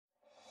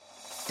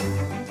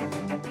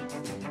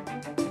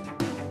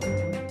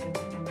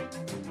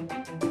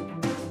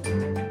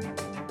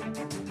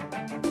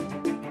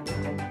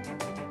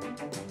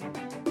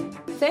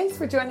Thanks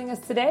for joining us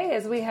today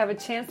as we have a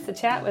chance to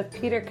chat with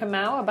Peter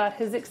Kamau about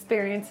his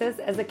experiences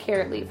as a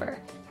Careleaver.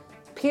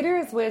 Peter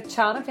is with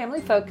Child and Family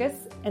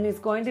Focus, and he's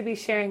going to be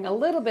sharing a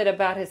little bit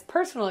about his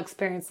personal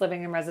experience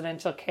living in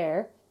residential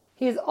care.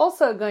 He is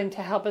also going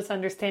to help us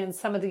understand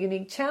some of the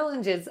unique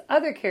challenges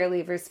other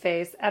Careleavers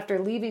face after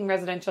leaving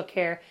residential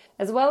care,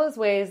 as well as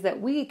ways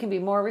that we can be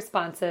more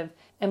responsive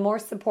and more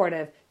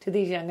supportive to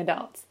these young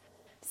adults.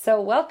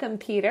 So welcome,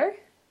 Peter.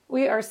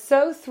 We are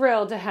so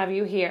thrilled to have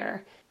you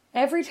here.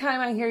 Every time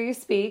I hear you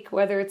speak,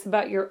 whether it's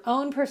about your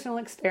own personal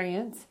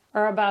experience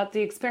or about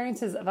the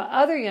experiences of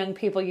other young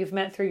people you've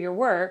met through your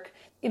work,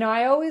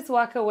 I always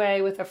walk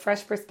away with a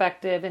fresh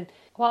perspective. And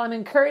while I'm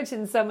encouraged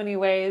in so many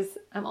ways,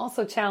 I'm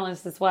also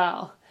challenged as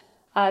well.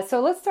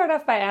 So let's start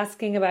off by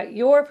asking about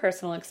your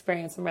personal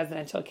experience in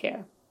residential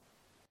care.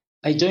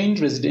 I joined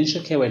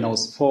residential care when I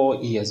was 4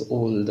 years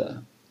old.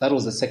 That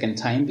was the second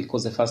time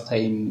because the first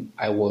time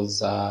I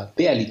was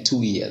barely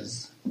 2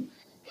 years.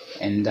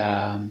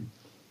 And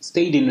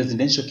stayed in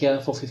residential care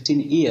for 15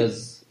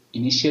 years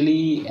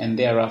initially, and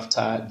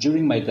thereafter,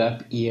 during my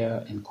gap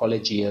year and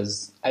college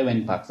years, I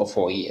went back for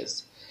 4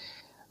 years.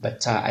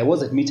 But I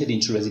was admitted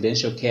into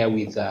residential care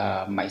with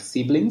my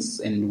siblings,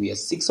 and we are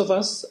 6 of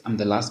us. I'm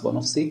the last born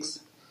of 6.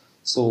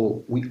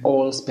 So we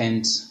all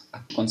spent a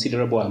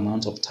considerable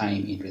amount of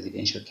time in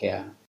residential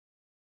care.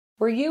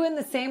 Were you in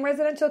the same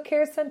residential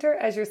care center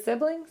as your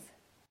siblings?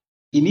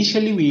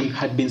 Initially, we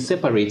had been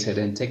separated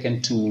and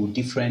taken to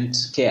different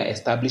care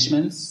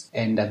establishments,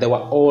 and they were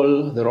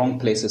all the wrong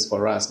places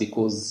for us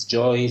because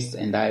Joyce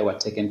and I were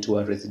taken to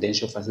a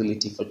residential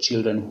facility for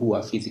children who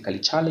are physically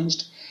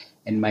challenged,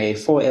 and my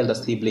 4 elder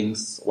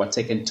siblings were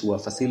taken to a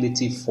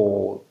facility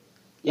for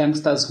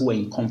youngsters who were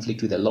in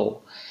conflict with the law.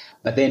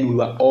 But then we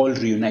were all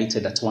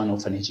reunited at one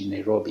orphanage in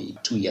Nairobi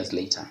 2 years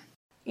later.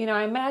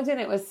 I imagine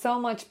it was so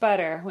much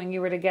better when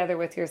you were together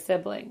with your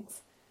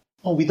siblings.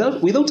 Oh,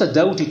 without a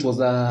doubt, it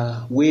was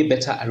a way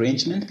better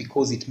arrangement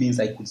because it means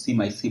I could see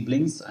my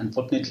siblings.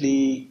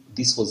 Unfortunately,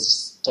 this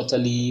was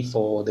totally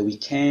for the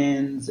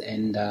weekends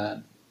and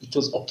it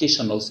was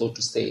occasional, so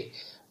to say.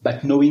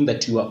 But knowing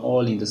that you are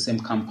all in the same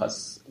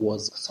campus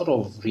was sort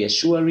of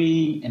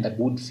reassuring and a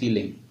good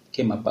feeling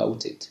came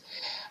about it.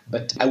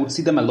 But I would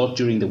see them a lot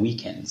during the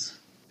weekends.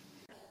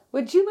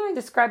 Would you mind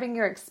describing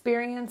your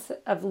experience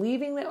of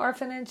leaving the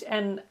orphanage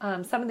and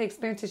some of the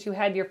experiences you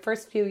had your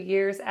first few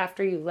years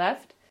after you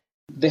left?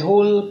 The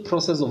whole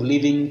process of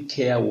leaving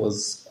care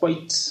was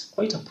quite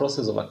a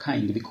process of a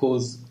kind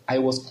because I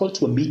was called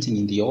to a meeting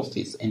in the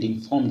office and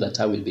informed that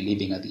I will be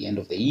leaving at the end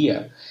of the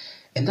year.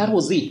 And that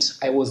was it.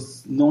 I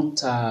was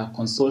not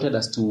consulted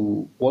as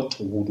to what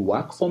would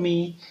work for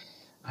me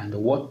and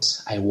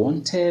what I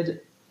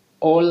wanted.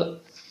 All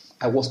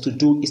I was to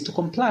do is to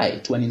comply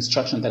to an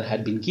instruction that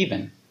had been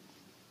given.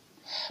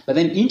 But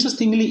then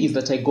interestingly is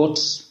that I got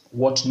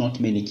what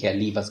not many care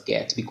leavers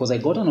get because I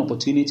got an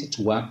opportunity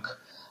to work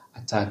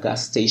at a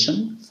gas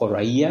station for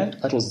a year.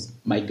 That was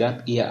my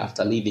gap year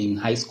after leaving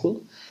high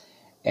school.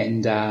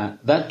 And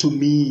that to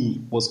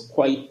me was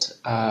quite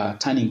a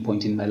turning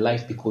point in my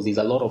life because there's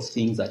a lot of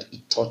things that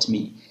it taught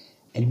me.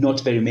 And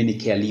not very many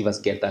care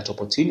leavers get that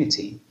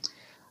opportunity.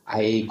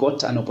 I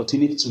got an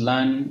opportunity to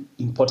learn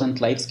important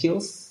life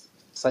skills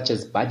such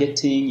as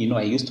budgeting.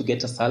 I used to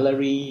get a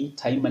salary,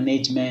 time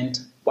management,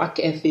 work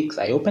ethics.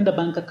 I opened a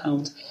bank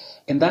account.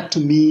 And that to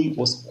me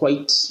was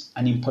quite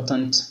an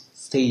important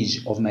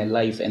stage of my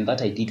life, and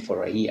that I did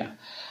for a year.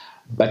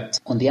 But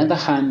on the other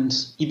hand,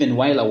 even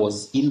while I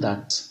was in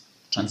that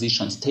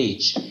transition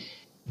stage,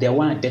 there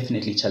were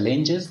definitely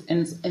challenges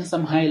and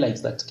some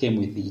highlights that came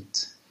with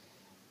it.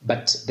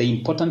 But the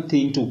important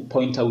thing to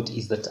point out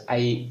is that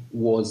I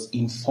was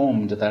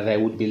informed that I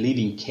would be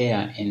leaving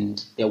care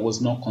and there was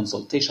no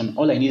consultation.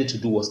 All I needed to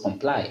do was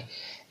comply,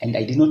 and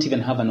I did not even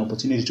have an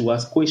opportunity to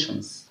ask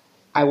questions.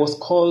 I was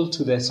called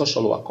to the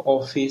social work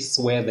office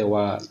where there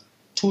were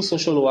 2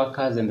 social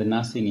workers and the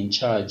nursing in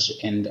charge,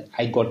 and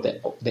I got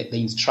the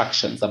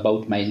instructions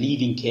about my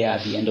leaving care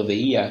at the end of the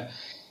year,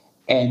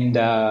 and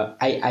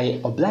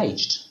I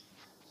obliged.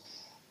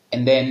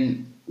 And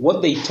then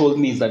what they told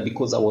me is that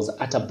because I was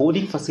at a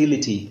boarding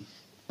facility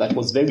that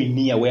was very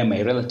near where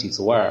my relatives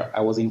were, I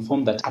was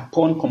informed that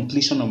upon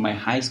completion of my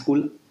high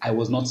school, I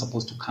was not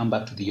supposed to come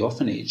back to the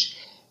orphanage,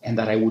 and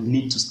that I would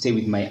need to stay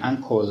with my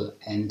uncle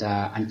and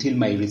until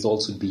my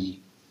results would be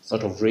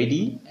sort of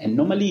ready. And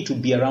normally it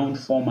would be around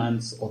 4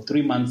 months or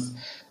 3 months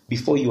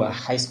before your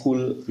high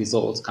school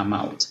results come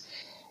out.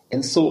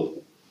 And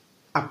so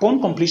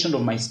upon completion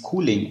of my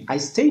schooling, I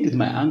stayed with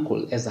my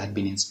uncle as I had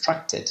been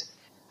instructed.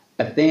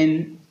 But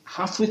then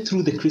halfway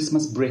through the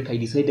Christmas break, I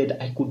decided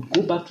I could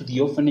go back to the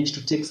orphanage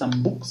to take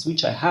some books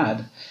which I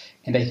had,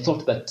 and I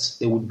thought that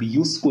they would be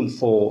useful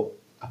for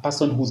a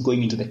person who's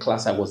going into the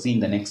class I was in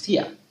the next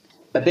year.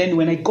 But then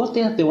when I got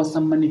there were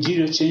some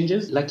managerial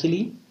changes,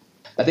 luckily.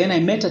 But then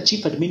I met a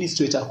chief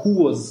administrator who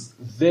was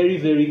very,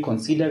 very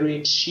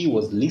considerate. She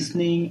was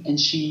listening, and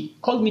she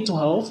called me to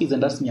her office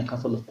and asked me a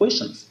couple of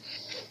questions.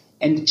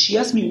 And she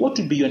asked me, what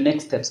would be your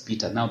next steps,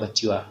 Peter, now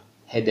that you are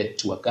headed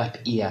to a gap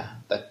year,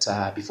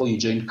 that before you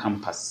join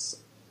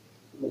campus?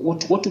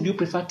 What would you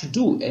prefer to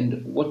do,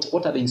 and what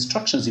are the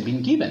instructions you've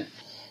been given?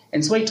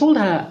 And so I told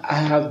her, I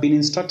have been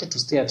instructed to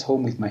stay at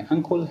home with my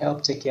uncle,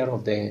 help take care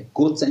of the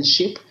goats and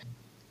sheep.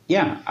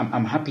 Yeah,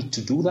 I'm happy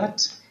to do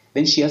that.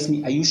 Then she asked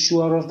me, are you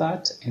sure of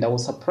that? And I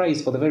was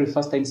surprised. For the very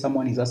first time,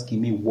 someone is asking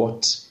me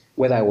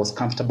whether I was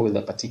comfortable with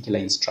a particular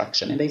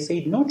instruction. And I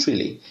said, not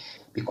really,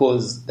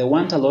 because there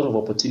weren't a lot of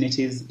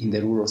opportunities in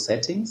the rural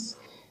settings.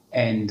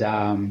 And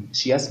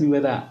she asked me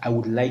whether I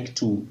would like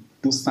to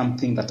do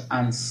something that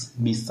earns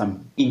me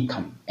some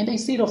income. And I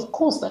said, of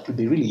course, that would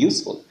be really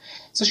useful.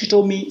 So she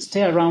told me,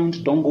 stay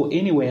around, don't go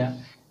anywhere,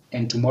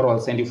 and tomorrow I'll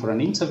send you for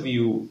an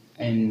interview.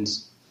 And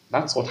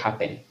that's what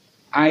happened.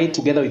 I,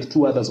 together with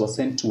two others, were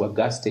sent to a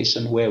gas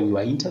station where we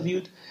were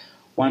interviewed,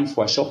 one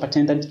for a shop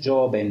attendant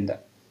job and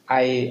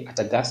I at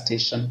a gas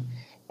station.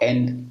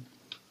 And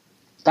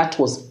that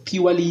was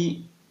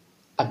purely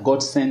a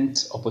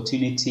God-sent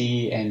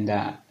opportunity, and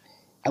I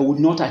would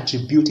not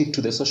attribute it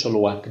to the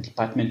social work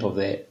department of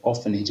the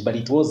orphanage, but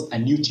it was a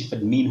new chief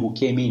admin who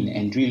came in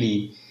and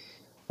really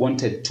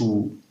wanted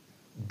to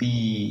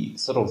be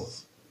sort of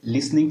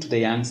listening to the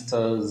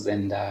youngsters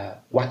and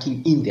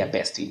working in their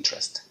best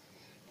interest.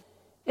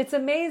 It's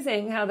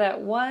amazing how that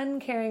one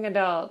caring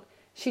adult,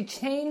 she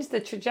changed the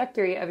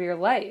trajectory of your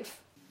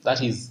life.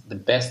 That is the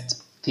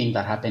best thing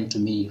that happened to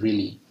me,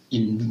 really,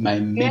 in my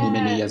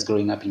many years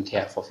growing up in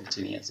care for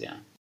 15 years, yeah.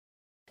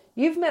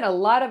 You've met a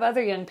lot of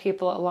other young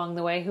people along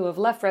the way who have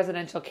left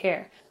residential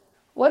care.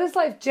 What is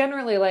life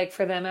generally like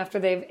for them after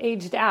they've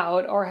aged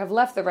out or have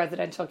left the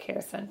residential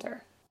care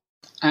center?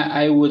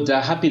 I would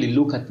happily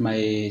look at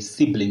my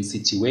sibling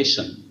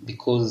situation,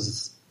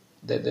 because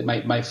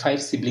my 5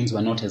 siblings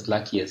were not as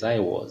lucky as I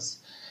was.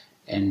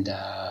 And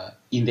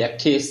in their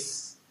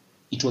case,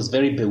 it was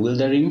very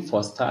bewildering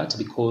for a start,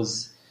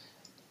 because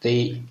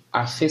they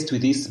are faced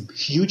with this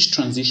huge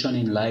transition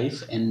in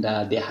life, and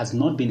there has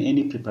not been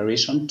any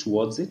preparation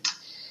towards it.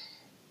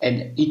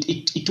 And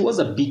it was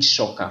a big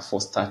shocker for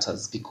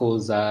starters,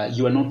 because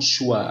you are not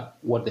sure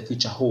what the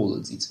future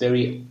holds. It's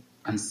very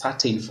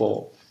uncertain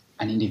for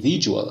an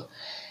individual.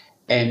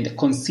 And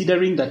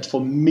considering that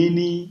for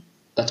many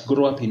that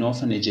grow up in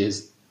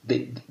orphanages,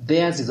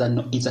 theirs is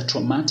a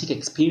traumatic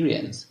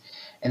experience.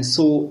 And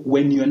so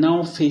when you're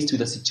now faced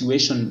with a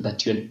situation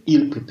that you're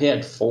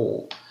ill-prepared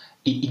for,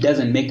 it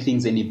doesn't make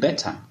things any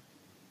better.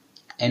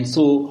 And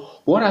so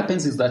what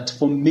happens is that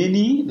for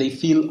many, they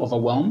feel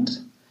overwhelmed,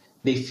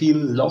 they feel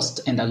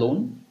lost and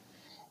alone.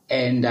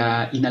 And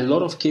in a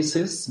lot of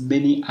cases,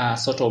 many are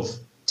sort of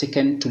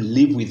taken to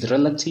live with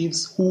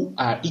relatives who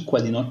are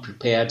equally not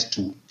prepared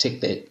to take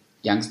the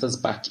youngsters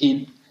back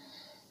in.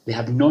 They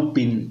have not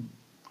been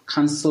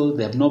counseled,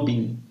 they have not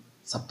been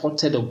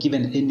supported or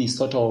given any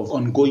sort of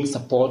ongoing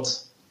support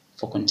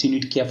for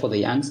continued care for the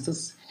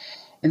youngsters.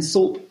 And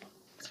so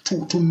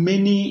to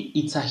many,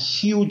 it's a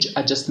huge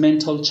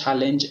adjustmental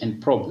challenge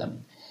and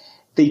problem.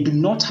 They do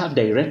not have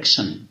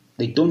direction.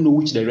 They don't know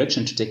which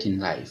direction to take in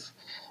life.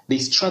 They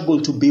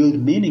struggle to build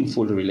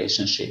meaningful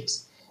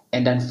relationships.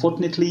 And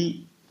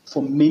unfortunately,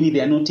 for many,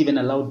 they are not even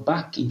allowed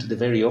back into the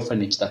very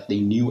orphanage that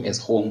they knew as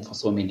home for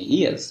so many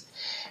years.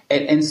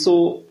 And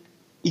so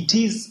it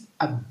is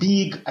a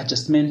big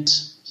adjustment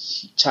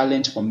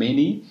challenge for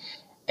many.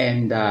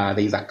 And there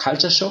is a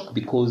culture shock,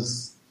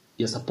 because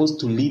you're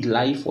supposed to lead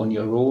life on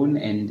your own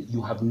and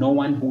you have no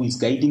one who is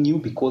guiding you,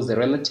 because the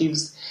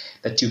relatives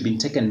that you've been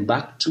taken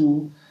back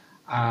to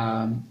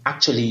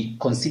actually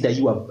consider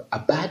you a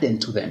burden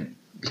to them,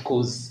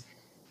 because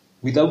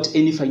without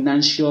any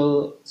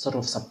financial sort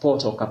of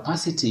support or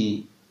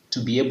capacity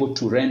to be able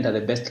to render the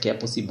best care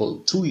possible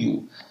to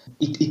you,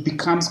 it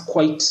becomes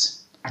quite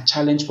a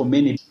challenge for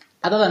many.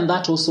 Other than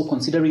that, also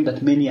considering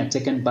that many are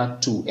taken back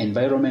to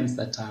environments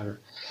that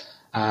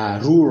are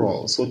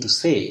rural, so to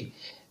say,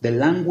 the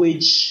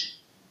language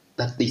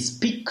that they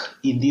speak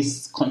in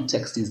this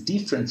context is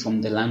different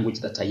from the language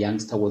that a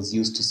youngster was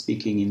used to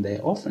speaking in the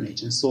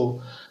orphanage. And so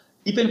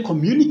even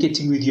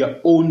communicating with your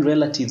own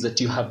relatives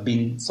that you have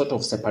been sort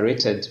of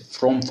separated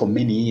from for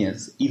many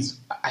years is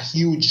a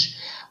huge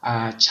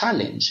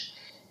challenge.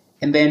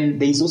 And then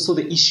there is also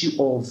the issue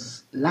of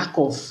lack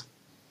of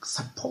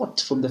support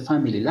from the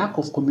family, lack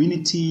of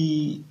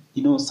community,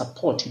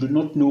 support. You do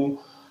not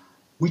know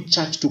which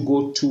church to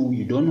go to,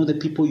 you don't know the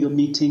people you're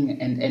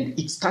meeting, and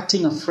it's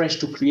starting afresh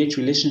to create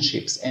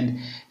relationships. And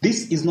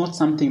this is not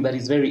something that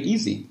is very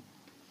easy.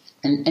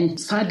 And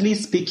sadly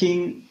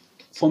speaking,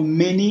 for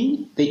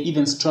many, they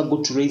even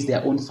struggle to raise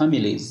their own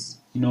families,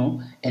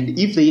 And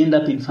if they end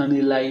up in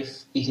family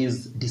life, it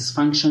is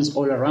dysfunctions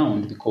all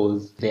around,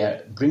 because they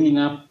are bringing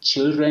up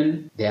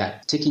children, they are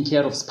taking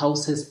care of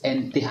spouses,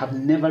 and they have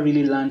never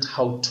really learned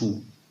how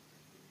to,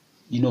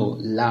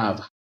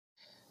 love.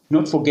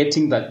 Not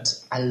forgetting that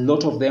a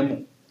lot of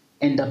them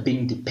end up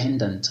being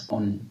dependent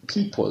on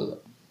people.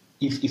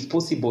 if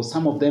possible,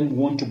 some of them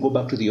want to go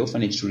back to the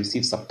orphanage to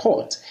receive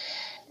support.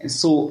 And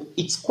so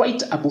it's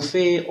quite a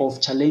buffet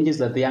of challenges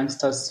that the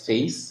youngsters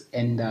face.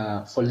 And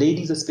for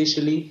ladies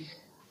especially,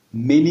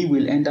 many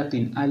will end up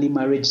in early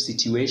marriage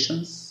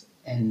situations,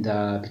 and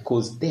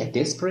because they are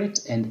desperate,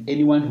 and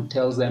anyone who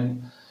tells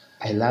them,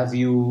 I love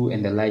you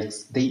and the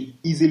likes, they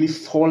easily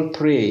fall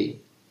prey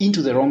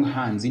into the wrong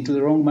hands, into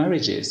the wrong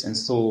marriages. And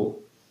so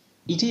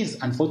it is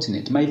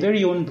unfortunate. My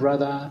very own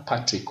brother,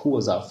 Patrick, who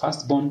was our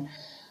firstborn,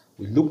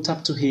 we looked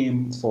up to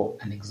him for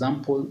an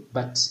example,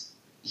 but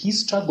he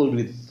struggled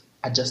with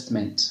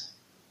adjustment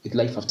with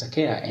life after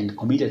care and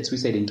committed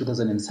suicide in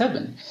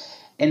 2007.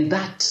 And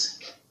that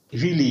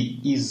really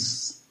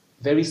is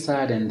very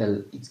sad,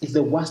 and it's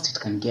the worst it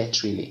can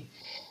get, really.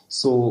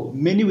 So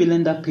many will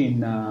end up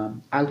in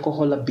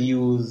alcohol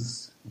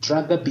abuse,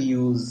 drug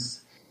abuse.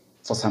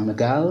 For some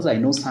girls, I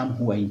know some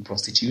who are in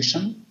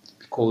prostitution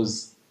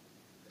because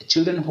a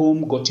children's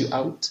home got you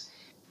out.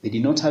 They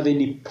did not have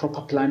any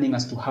proper planning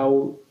as to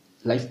how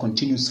life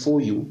continues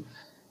for you,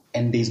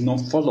 and there's no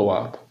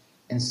follow-up.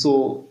 And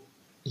so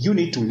you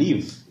need to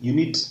live. You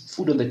need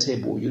food on the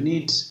table. You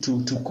need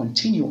to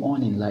continue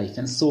on in life.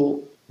 And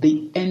so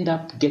they end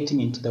up getting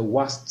into the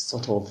worst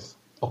sort of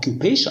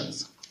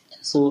occupations.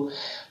 So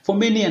for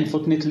many,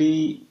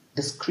 unfortunately,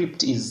 the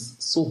script is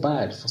so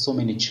bad for so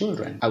many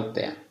children out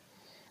there.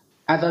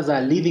 Others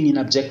are living in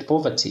abject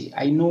poverty.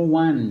 I know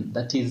one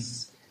that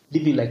is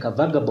living like a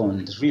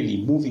vagabond,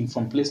 really moving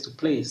from place to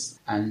place.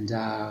 And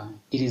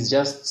it is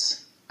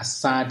just a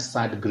sad,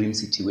 sad, grim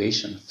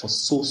situation for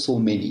so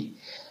many.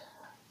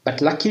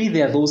 But luckily,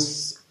 there are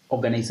those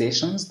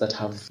organizations that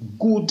have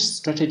good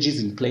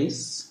strategies in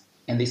place,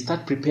 and they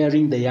start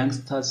preparing the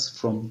youngsters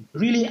from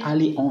really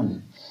early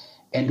on.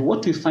 And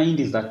what we find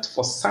is that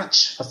for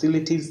such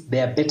facilities,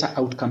 there are better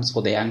outcomes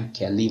for the young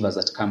caregivers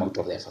that come out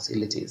of their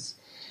facilities,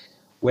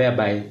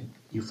 whereby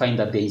you find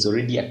that there is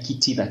already a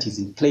kitty that is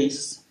in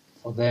place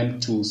for them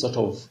to sort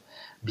of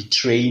be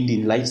trained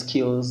in life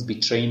skills, be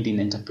trained in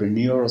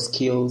entrepreneurial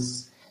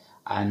skills.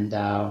 And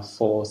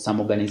for some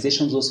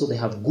organizations also, they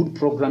have good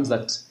programs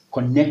that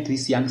connect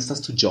these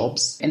youngsters to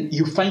jobs. And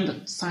you find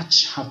that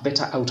such have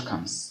better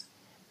outcomes.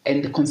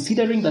 And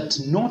considering that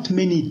not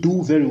many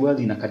do very well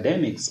in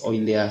academics or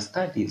in their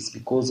studies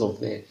because of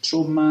the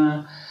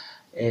trauma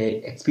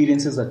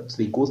experiences that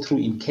they go through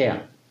in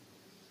care,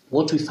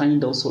 what we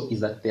find also is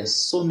that there are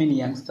so many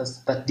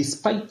youngsters that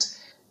despite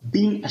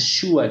being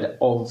assured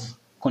of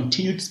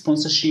continued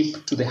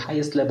sponsorship to the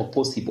highest level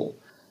possible,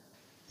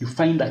 you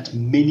find that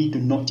many do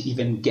not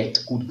even get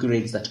good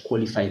grades that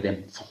qualify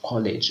them for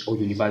college or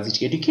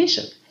university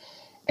education.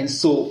 And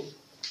so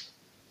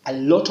a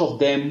lot of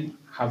them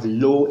have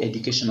low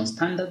educational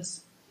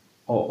standards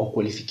or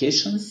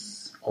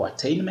qualifications or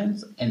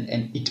attainments, and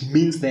it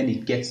means then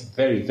it gets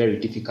very, very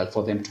difficult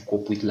for them to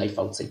cope with life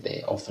outside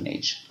the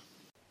orphanage.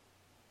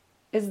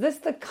 Is this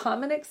the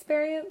common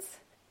experience?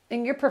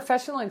 In your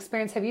professional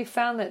experience, have you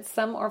found that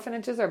some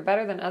orphanages are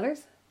better than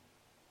others?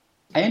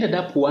 I ended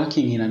up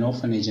working in an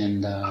orphanage,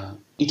 and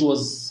it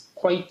was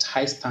quite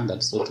high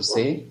standard, so to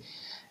say.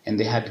 And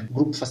they had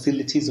group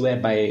facilities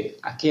whereby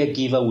a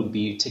caregiver would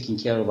be taking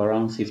care of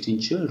around 15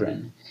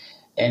 children.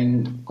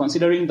 And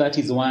considering that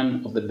is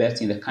one of the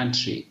best in the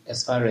country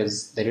as far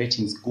as the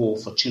ratings go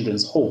for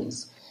children's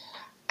homes,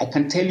 I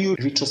can tell you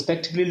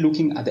retrospectively,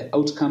 looking at the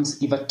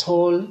outcomes, if at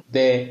all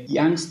the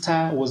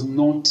youngster was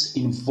not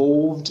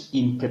involved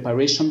in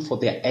preparation for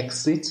their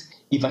exit,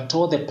 if at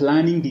all the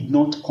planning did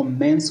not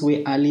commence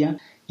way earlier,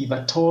 if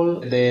at all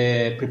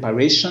the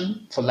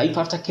preparation for life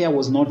after care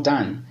was not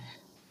done,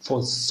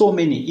 for so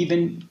many,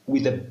 even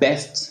with the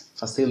best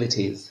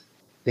facilities,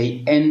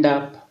 they end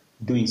up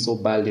doing so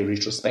badly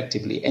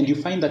retrospectively. And you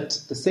find that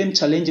the same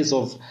challenges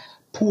of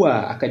poor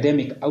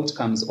academic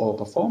outcomes or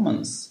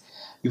performance,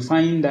 you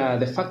find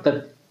the fact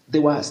that they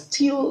were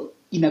still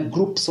in a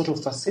group sort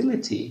of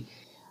facility,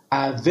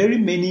 very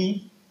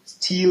many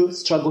still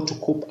struggle to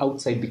cope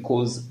outside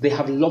because they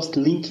have lost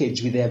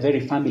linkage with their very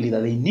family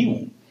that they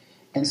knew.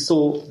 And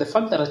so the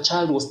fact that a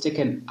child was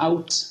taken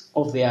out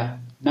of their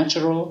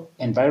natural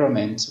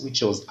environment,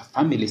 which was a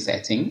family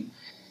setting,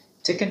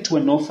 taken to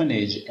an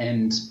orphanage,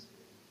 and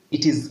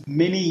it is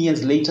many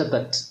years later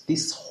that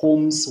these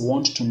homes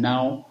want to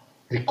now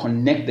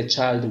reconnect the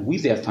child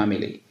with their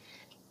family.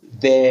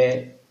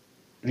 The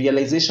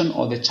realization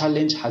or the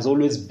challenge has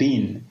always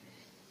been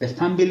the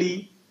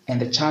family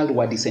and the child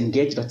were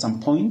disengaged at some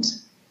point,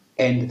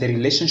 and the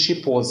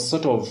relationship was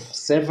sort of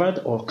severed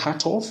or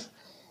cut off.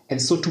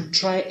 And so to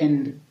try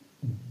and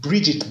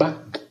bridge it back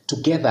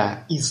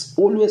together is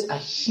always a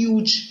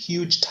huge,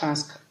 huge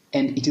task,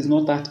 and it is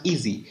not that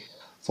easy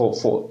for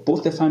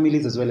both the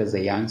families as well as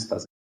the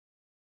youngsters.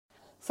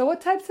 So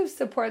what types of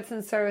supports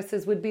and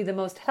services would be the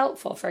most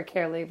helpful for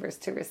Careleavers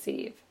to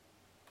receive?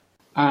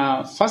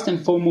 First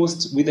and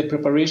foremost, with the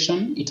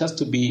preparation, it has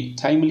to be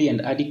timely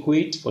and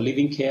adequate for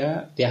living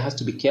care. There has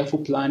to be careful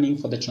planning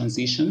for the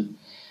transition.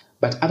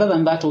 But other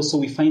than that, also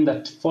we find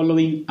that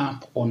following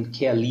up on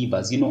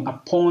caregivers,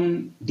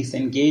 upon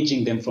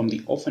disengaging them from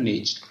the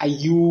orphanage, are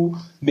you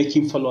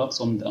making follow-ups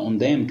on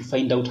them to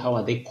find out how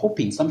are they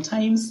coping?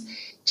 Sometimes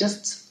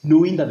just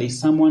knowing that there's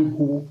someone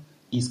who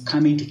is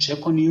coming to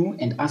check on you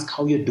and ask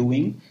how you're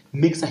doing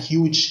makes a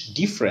huge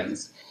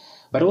difference.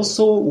 But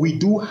also we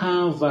do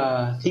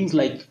have things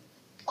like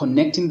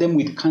connecting them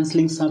with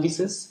counseling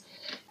services,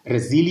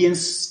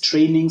 resilience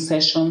training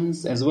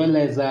sessions, as well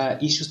as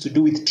issues to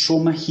do with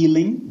trauma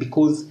healing,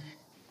 because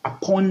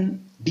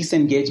upon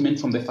disengagement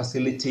from the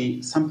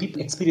facility, some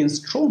people experience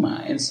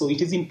trauma. And so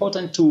it is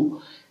important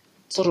to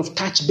sort of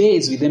touch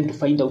base with them to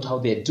find out how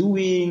they're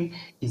doing.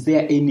 Is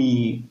there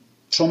any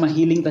trauma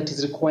healing that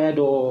is required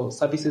or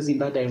services in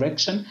that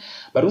direction?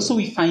 But also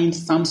we find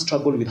some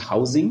struggle with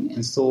housing,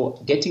 and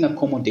so getting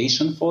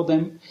accommodation for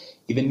them,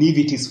 even if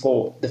it is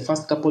for the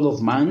first couple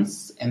of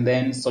months, and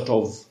then sort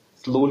of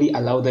slowly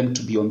allow them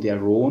to be on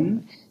their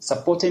own.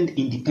 Supported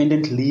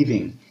independent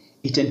living.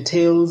 It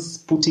entails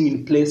putting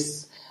in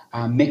place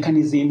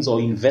mechanisms or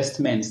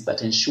investments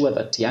that ensure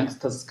that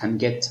youngsters can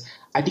get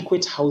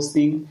adequate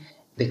housing,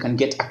 they can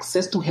get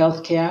access to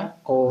healthcare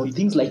or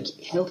things like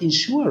health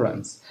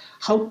insurance,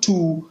 how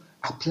to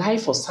apply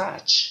for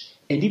such,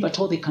 and if at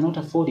all they cannot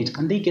afford it,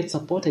 can they get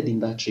supported in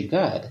that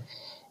regard?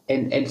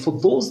 And for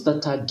those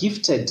that are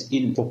gifted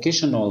in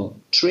vocational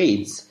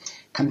trades,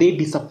 can they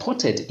be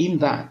supported in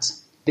that?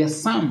 There are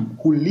some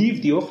who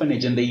leave the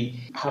orphanage and they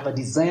have a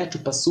desire to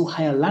pursue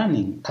higher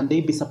learning. Can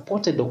they be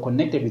supported or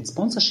connected with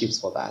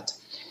sponsorships for that?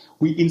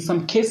 In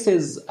some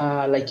cases,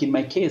 like in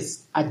my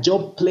case, a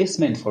job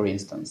placement, for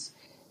instance,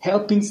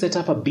 helping set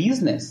up a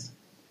business.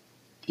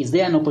 Is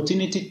there an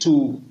opportunity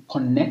to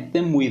connect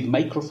them with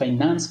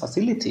microfinance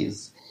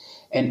facilities?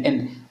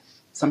 And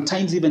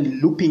sometimes even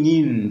looping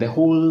in the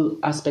whole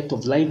aspect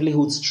of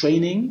livelihoods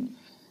training.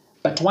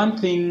 But one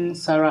thing,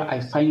 Sarah,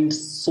 I find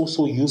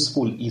so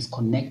useful is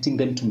connecting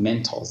them to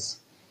mentors.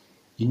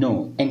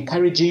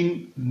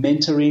 Encouraging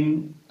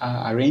mentoring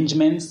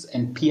arrangements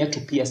and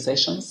peer-to-peer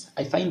sessions.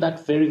 I find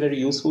that very, very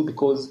useful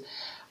because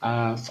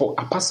for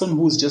a person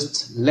who's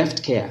just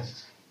left care,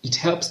 it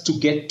helps to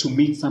get to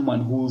meet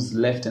someone who's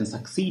left and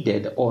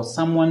succeeded, or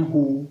someone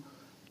who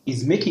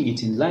is making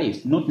it in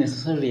life, not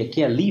necessarily a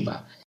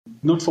caregiver.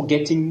 Not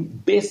forgetting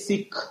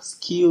basic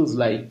skills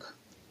like,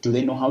 do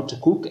they know how to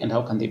cook and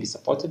how can they be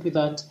supported with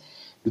that?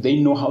 Do they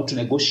know how to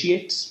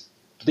negotiate?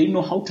 Do they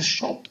know how to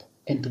shop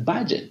and to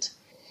budget?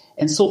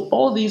 And so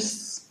all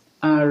these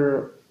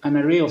are an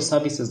array of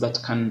services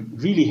that can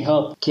really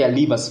help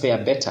caregivers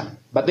fare better.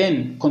 But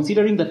then,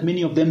 considering that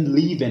many of them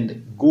leave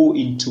and go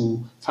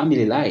into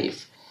family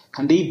life,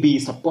 can they be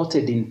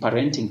supported in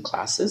parenting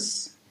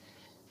classes?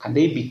 Can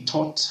they be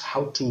taught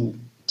how to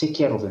take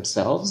care of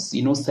themselves,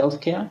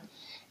 self-care?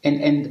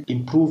 And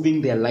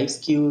improving their life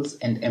skills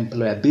and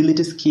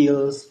employability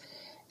skills.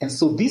 And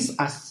so these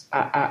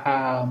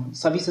are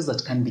services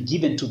that can be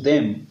given to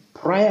them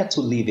prior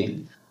to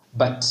leaving.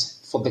 But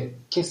for the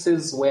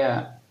cases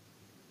where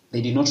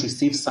they did not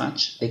receive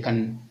such, they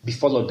can be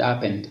followed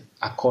up and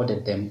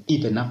accorded them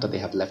even after they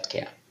have left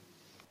care.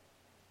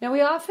 Now, we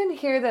often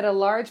hear that a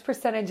large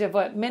percentage of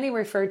what many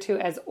refer to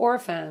as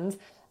orphans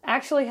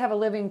actually have a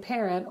living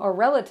parent or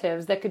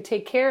relatives that could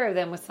take care of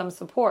them with some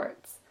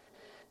supports.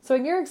 So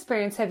in your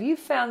experience, have you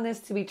found this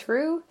to be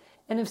true?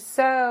 And if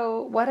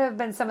so, what have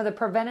been some of the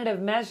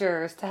preventative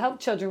measures to help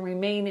children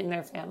remain in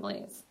their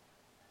families?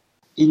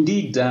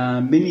 Indeed,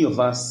 many of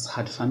us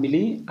had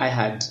family. I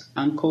had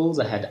uncles,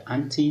 I had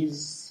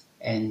aunties,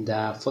 and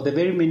for the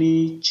very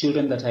many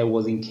children that I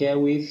was in care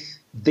with,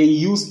 they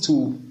used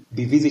to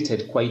be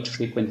visited quite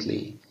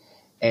frequently.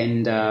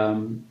 And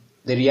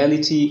the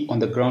reality on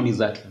the ground is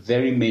that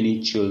very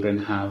many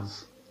children have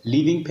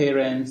living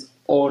parents,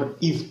 or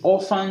if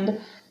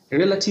orphaned,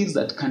 relatives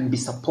that can be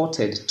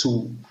supported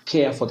to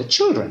care for the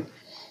children.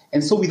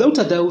 And so without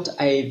a doubt,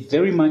 I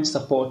very much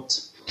support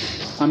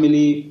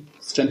family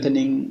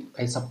strengthening.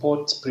 I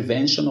support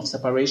prevention of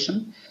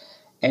separation.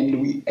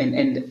 And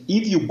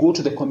if you go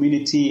to the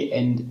community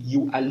and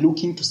you are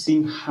looking to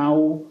see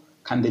how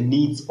can the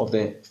needs of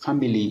the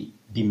family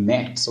be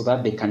met so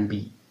that they can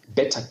be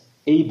better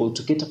able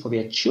to cater for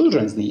their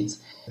children's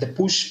needs, the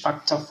push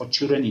factor for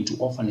children into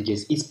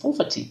orphanages is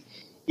poverty.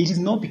 It is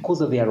not because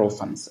that they are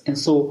orphans. And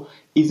so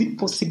is it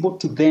possible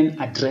to then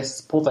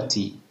address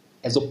poverty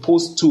as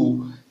opposed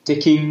to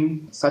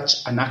taking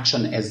such an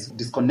action as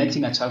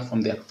disconnecting a child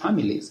from their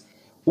families?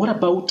 What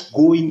about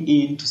going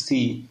in to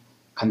see,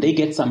 can they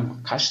get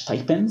some cash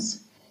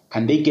stipends?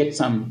 Can they get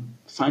some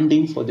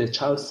funding for their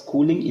child's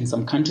schooling? In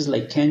some countries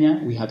like Kenya,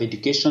 we have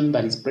education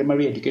that is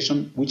primary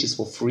education, which is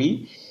for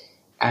free.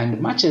 And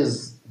much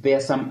as there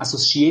are some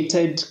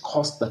associated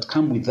costs that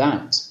come with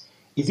that,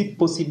 is it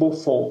possible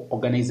for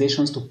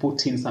organizations to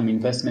put in some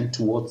investment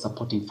towards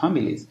supporting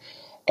families?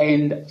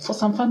 And for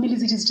some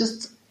families, it is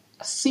just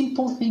a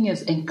simple thing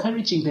as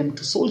encouraging them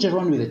to soldier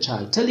on with the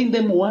child, telling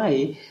them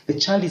why the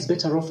child is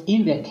better off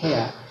in their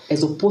care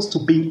as opposed to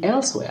being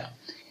elsewhere.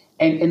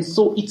 And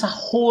so it's a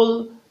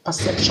whole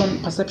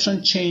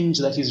perception change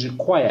that is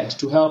required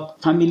to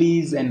help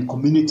families and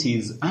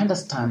communities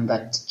understand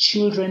that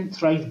children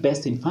thrive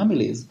best in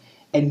families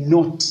and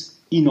not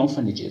in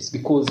orphanages,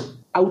 because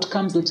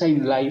outcomes later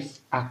in life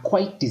are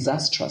quite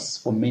disastrous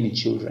for many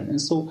children.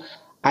 And so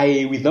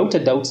I, without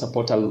a doubt,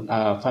 support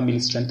family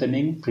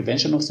strengthening,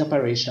 prevention of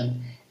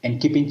separation, and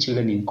keeping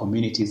children in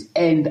communities.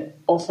 And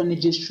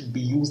orphanages should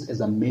be used as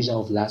a measure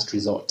of last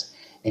resort.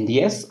 And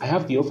yes, I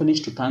have the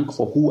orphanage to thank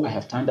for who I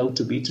have turned out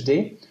to be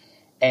today.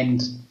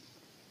 And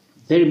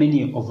very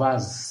many of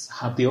us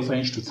have the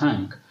orphanage to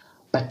thank.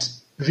 But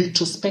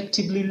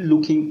retrospectively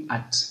looking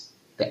at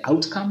the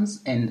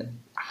outcomes and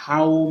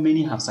how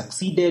many have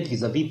succeeded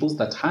vis-a-vis those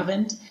that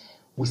haven't,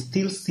 we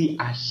still see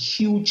a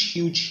huge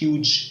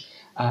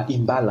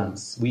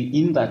imbalance.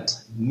 In that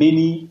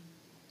many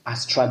are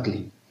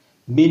struggling.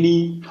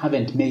 Many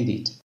haven't made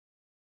it.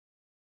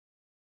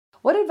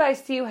 What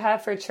advice do you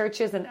have for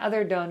churches and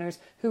other donors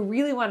who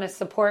really want to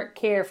support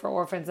care for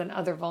orphans and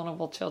other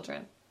vulnerable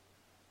children?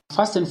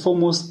 First and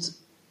foremost,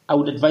 I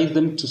would advise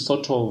them to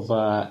sort of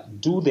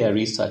do their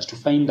research to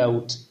find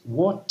out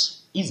what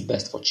is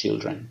best for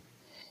children.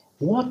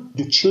 What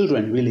do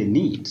children really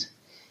need?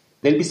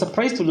 They'll be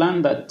surprised to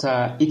learn that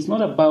it's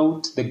not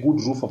about the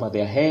good roof over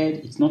their head.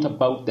 It's not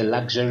about the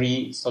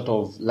luxury sort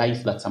of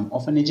life that some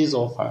orphanages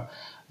offer.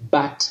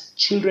 But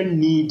children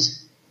need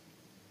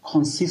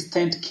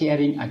consistent,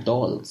 caring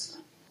adults.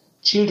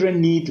 Children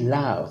need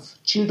love.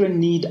 Children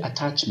need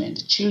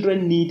attachment.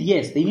 Children need,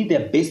 yes, they need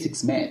their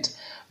basics met.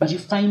 But you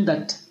find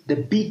that the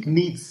big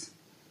needs,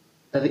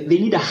 that they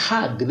need a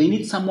hug. They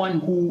need someone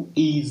who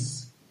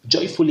is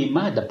joyfully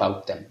mad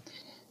about them.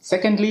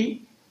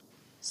 Secondly,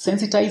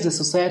 sensitize the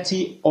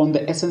society on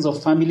the essence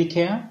of family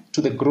care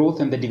to the growth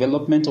and the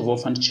development of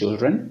orphaned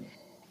children,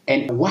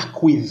 and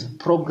work with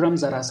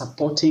programs that are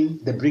supporting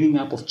the bringing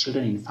up of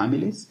children in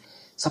families,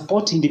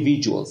 support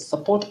individuals,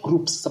 support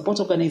groups, support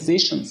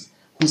organizations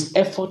whose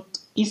effort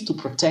is to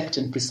protect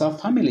and preserve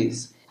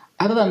families.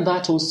 Other than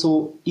that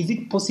also, is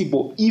it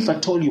possible, if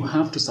at all you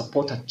have to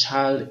support a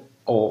child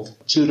or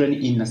children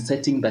in a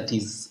setting that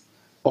is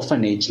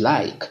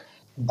orphanage-like,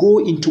 go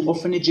into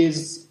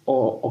orphanages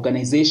or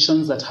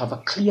organizations that have a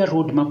clear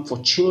roadmap for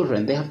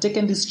children. They have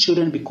taken these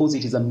children because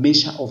it is a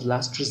measure of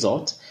last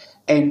resort,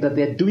 and that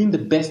they're doing the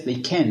best they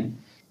can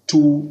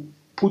to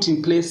put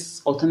in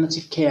place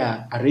alternative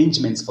care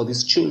arrangements for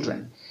these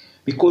children.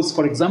 Because,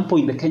 for example,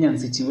 in the Kenyan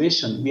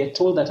situation, we are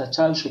told that a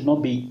child should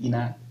not be in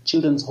a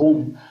children's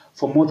home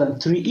for more than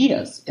 3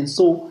 years. And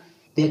so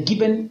they are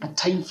given a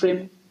time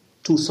frame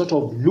to sort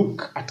of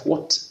look at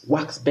what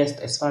works best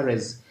as far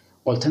as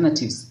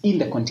alternatives in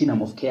the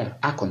continuum of care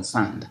are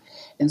concerned.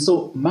 And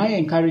so my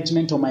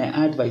encouragement or my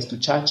advice to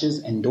churches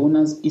and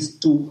donors is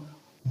to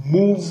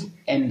move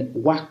and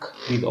work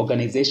with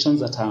organizations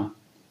that are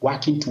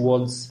working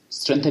towards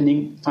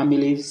strengthening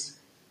families,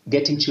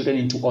 getting children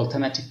into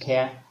alternative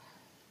care.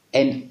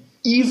 And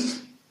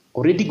if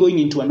already going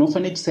into an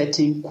orphanage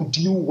setting, could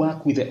you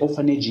work with the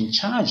orphanage in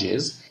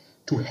charges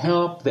to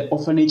help the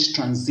orphanage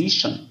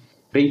transition,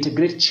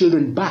 reintegrate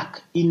children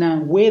back in a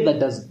way that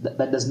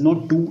does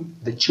not do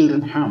the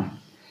children harm?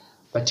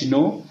 But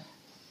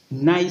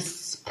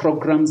nice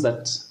programs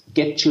that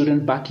get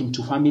children back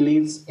into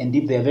families, and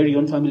if their very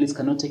own families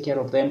cannot take care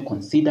of them,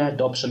 consider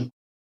adoption.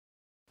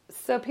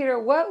 So, Peter,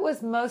 what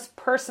was most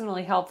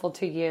personally helpful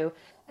to you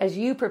as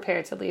you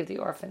prepared to leave the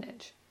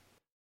orphanage?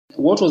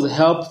 What was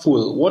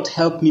helpful, what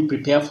helped me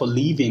prepare for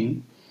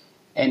leaving,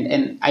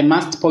 and I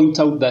must point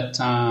out that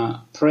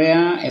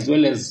prayer as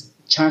well as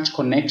church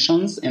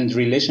connections and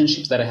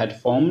relationships that I had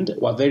formed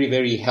were very,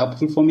 very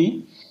helpful for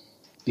me,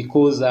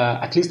 because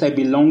at least I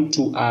belonged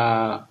to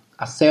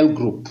a cell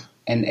group,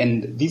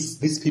 and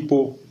these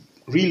people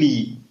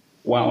really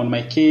were on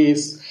my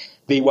case.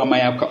 They were my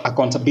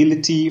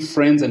accountability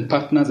friends and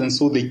partners, and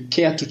so they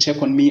cared to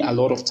check on me a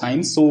lot of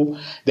times. So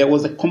there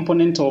was a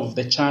component of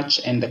the church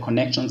and the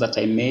connections that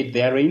I made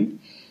therein.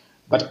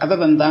 But other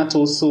than that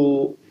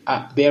also,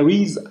 there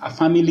is a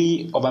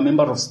family of a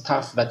member of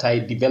staff that I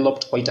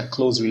developed quite a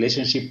close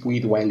relationship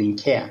with while in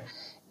care.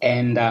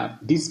 And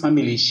this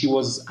family, she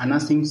was a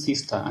nursing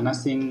sister, a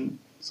nursing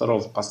sort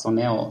of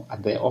personnel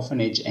at the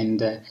orphanage.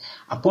 And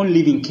upon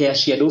leaving care,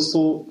 she had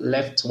also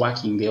left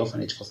working in the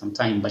orphanage for some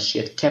time, but she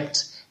had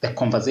kept the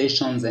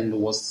conversations and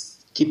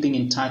was keeping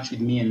in touch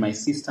with me and my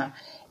sister.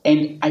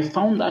 And I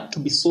found that to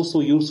be so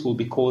useful,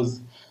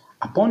 because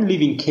upon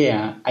leaving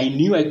care, I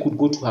knew I could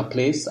go to her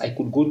place, I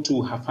could go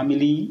to her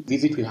family,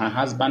 visit with her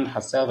husband,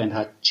 herself, and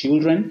her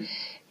children.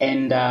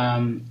 And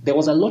there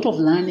was a lot of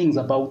learnings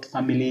about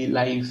family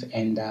life,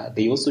 and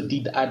they also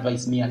did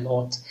advise me a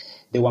lot.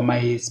 They were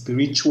my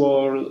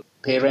spiritual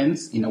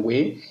parents in a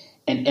way.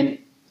 And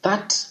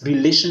that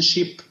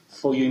relationship,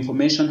 for your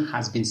information,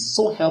 has been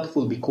so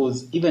helpful,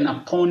 because even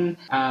upon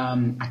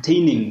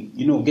attaining,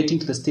 getting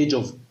to the stage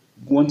of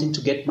wanting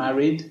to get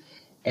married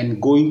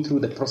and going through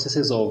the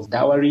processes of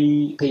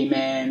dowry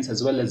payments,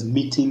 as well as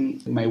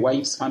meeting my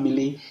wife's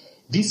family,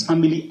 this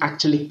family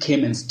actually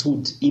came and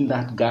stood in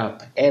that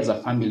gap as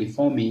a family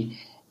for me.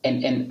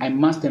 And I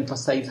must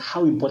emphasize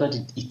how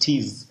important it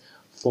is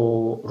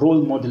for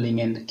role modeling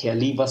and care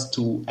leavers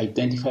to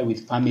identify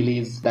with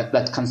families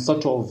that can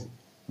sort of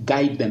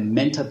guide them,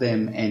 mentor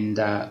them, and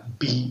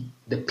be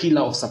the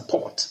pillar of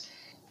support.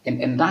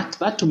 And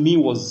that to me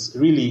was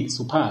really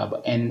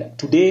superb. And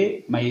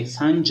today, my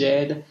son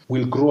Jed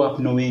will grow up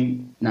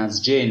knowing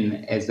Nurse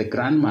Jane as the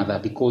grandmother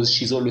because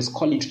she's always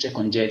calling to check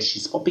on Jed.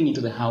 She's popping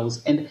into the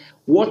house. And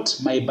what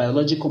my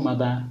biological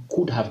mother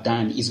could have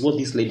done is what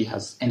this lady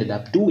has ended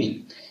up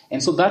doing.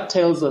 And so that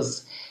tells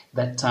us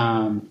that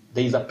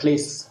there is a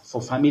place for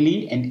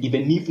family, and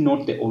even if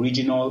not the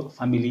original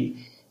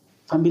family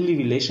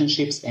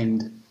relationships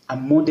and a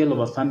model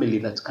of a family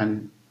that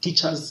can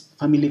teach us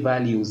family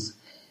values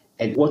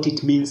and what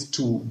it means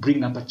to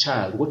bring up a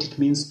child, what it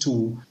means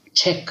to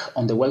check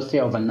on the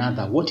welfare of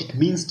another, what it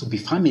means to be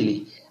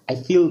family. I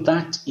feel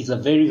that is a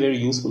very, very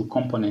useful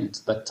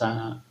component that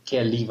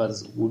care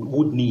leavers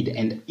would need.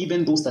 And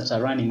even those that are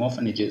running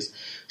orphanages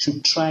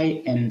should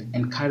try and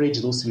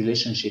encourage those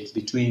relationships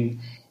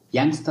between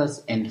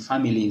youngsters and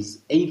families,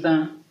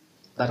 either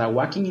that are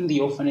working in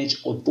the orphanage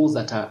or those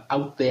that are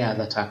out there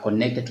that are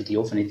connected to the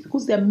orphanage.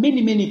 Because there are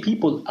many, many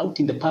people out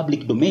in the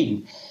public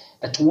domain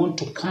that want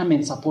to come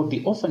and support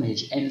the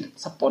orphanage. And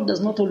support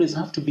does not always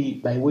have to be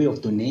by way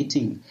of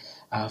donating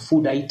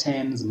food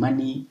items,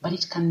 money, but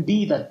it can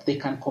be that they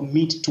can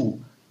commit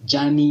to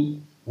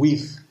journey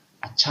with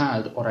a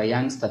child or a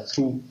youngster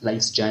through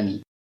life's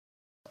journey.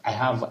 I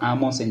have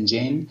Amos and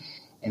Jane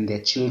and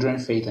their children,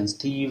 Faith and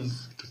Steve,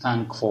 to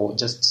thank for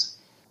just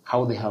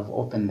how they have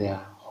opened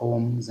their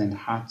homes and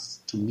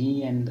hearts to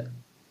me and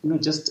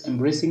just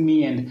embracing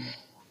me. And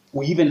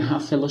we even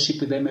have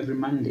fellowship with them every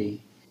Monday.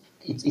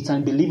 It's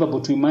unbelievable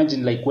to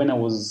imagine, like when I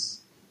was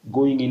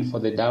going in for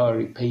the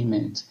dowry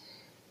payment,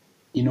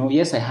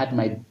 yes, I had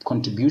my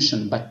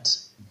contribution, but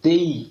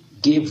they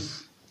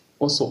gave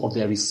also of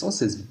their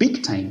resources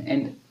big time.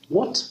 And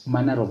what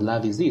manner of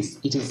love is this?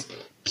 It is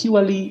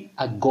purely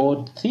a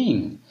God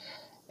thing.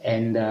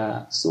 And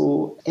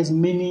so as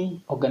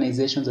many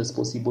organizations as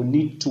possible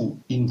need to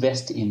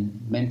invest in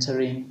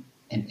mentoring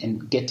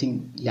and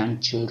getting young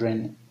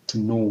children to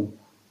know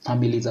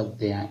families out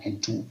there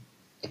and to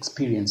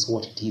experience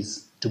what it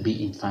is to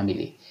be in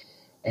family.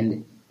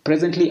 And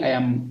presently I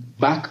am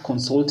back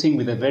consulting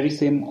with the very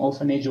same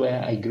orphanage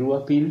where I grew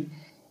up in.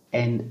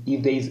 And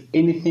if there is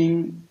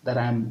anything that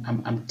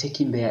I'm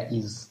taking there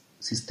is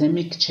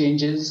systemic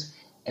changes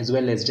as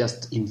well as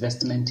just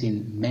investment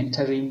in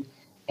mentoring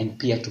and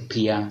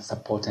peer-to-peer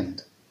support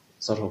and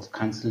sort of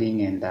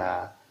counseling and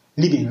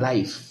living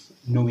life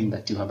knowing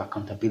that you have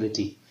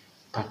accountability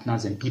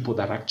partners and people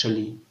that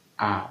actually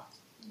are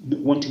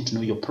wanting to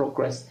know your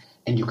progress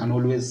and you can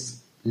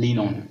always lean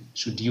on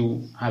should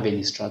you have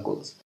any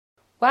struggles.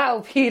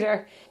 Wow,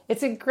 Peter,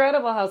 it's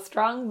incredible how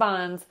strong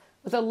bonds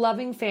with a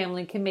loving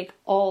family can make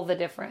all the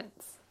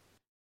difference.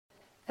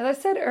 As I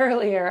said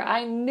earlier,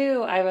 I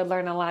knew I would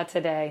learn a lot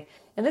today,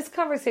 and this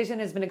conversation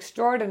has been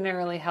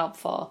extraordinarily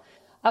helpful.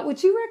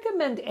 Would you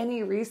recommend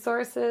any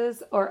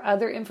resources or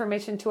other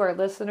information to our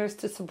listeners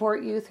to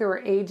support youth who are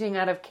aging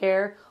out of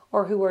care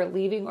or who are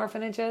leaving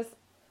orphanages?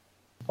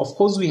 Of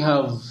course, we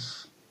have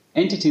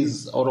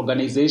entities or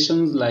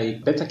organizations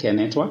like Better Care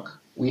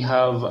Network. We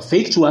have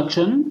Faith to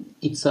Action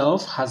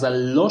itself has a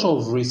lot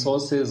of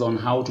resources on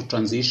how to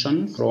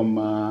transition from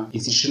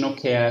institutional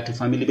care to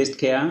family-based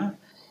care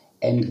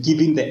and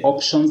giving the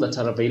options that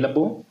are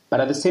available. But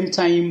at the same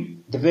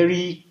time, the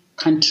very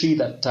country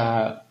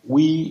that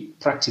we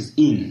practice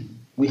in,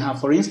 we have,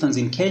 for instance,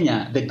 in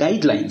Kenya, the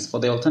guidelines for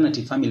the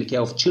alternative family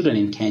care of children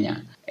in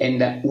Kenya.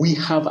 And we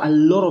have a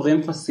lot of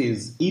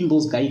emphasis in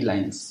those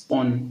guidelines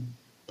on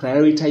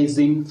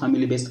prioritizing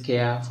family-based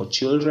care for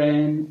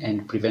children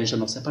and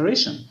prevention of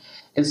separation.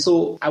 And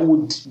so I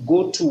would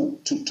go to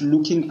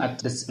looking at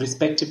the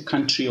respective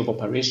country of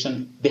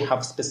operation. They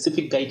have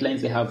specific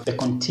guidelines. They have the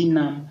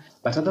continuum.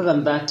 But other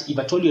than that, if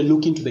at all you're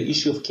looking to the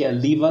issue of care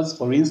leavers,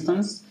 for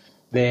instance,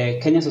 the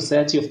Kenya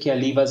Society of Care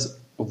Leavers,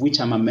 of which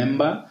I'm a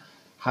member,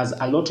 has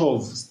a lot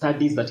of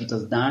studies that it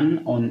has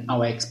done on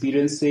our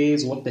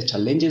experiences, what the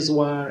challenges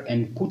were,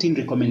 and put in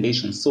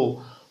recommendations.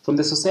 So from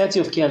the Society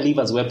of Care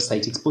Leavers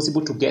website, it's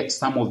possible to get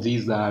some of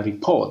these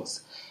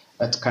reports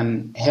that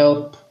can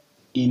help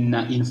in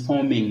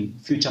informing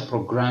future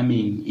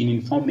programming, in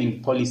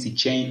informing policy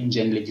change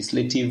and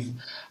legislative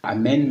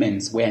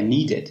amendments where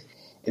needed.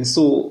 And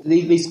so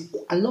there's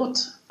a lot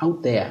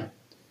out there.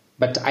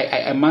 But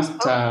I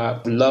must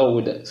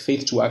laud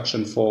Faith to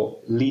Action for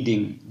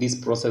leading this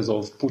process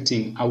of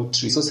putting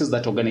out resources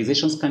that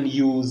organizations can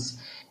use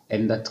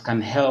and that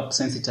can help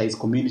sensitize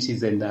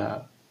communities and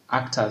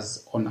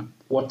actors on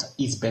what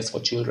is best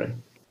for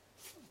children.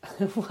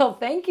 Well,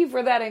 thank you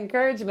for that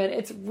encouragement.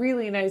 It's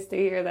really nice to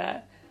hear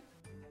that.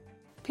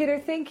 Peter,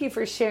 thank you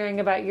for sharing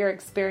about your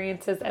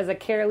experiences as a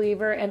care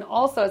leaver and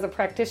also as a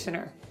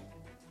practitioner.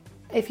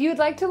 If you would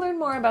like to learn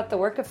more about the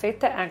work of Faith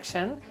to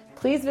Action,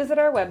 please visit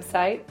our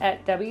website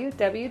at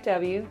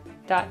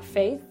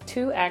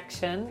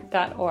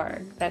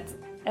www.faith2action.org. That's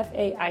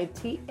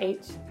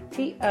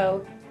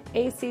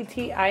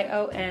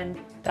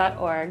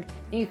faithtoaction.org.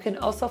 You can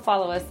also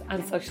follow us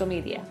on social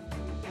media.